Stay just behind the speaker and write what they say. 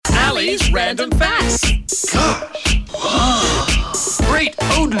Sally's Random Facts. Gosh. Great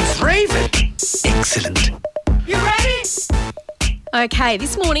Odin's Raven. Excellent. You ready? Okay,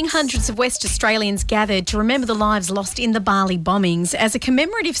 this morning hundreds of West Australians gathered to remember the lives lost in the Bali Bombings as a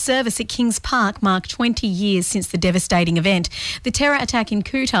commemorative service at Kings Park marked 20 years since the devastating event. The terror attack in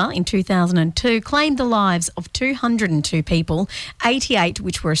Kuta in 2002 claimed the lives of 202 people, 88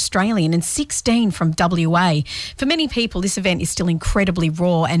 which were Australian and 16 from WA. For many people, this event is still incredibly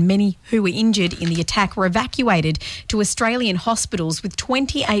raw, and many who were injured in the attack were evacuated to Australian hospitals, with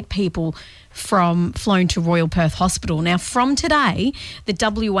 28 people flown to Royal Perth Hospital. Now, from today,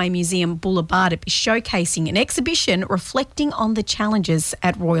 the WA Museum Boulevard is showcasing an exhibition reflecting on the challenges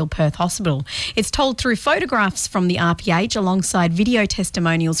at Royal Perth Hospital. It's told through photographs from the RPH alongside video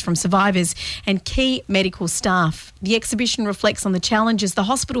testimonials from survivors and key medical staff. The exhibition reflects on the challenges the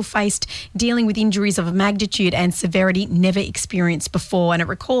hospital faced dealing with injuries of a magnitude and severity never experienced before, and it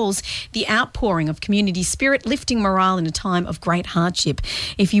recalls the outpouring of community spirit, lifting morale in a time of great hardship.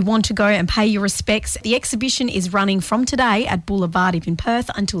 If you want to go and pay your respects, the exhibition is running from today at Boulevard in Perth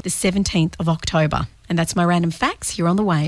until the 17th of October. And that's my random facts here on The Wave.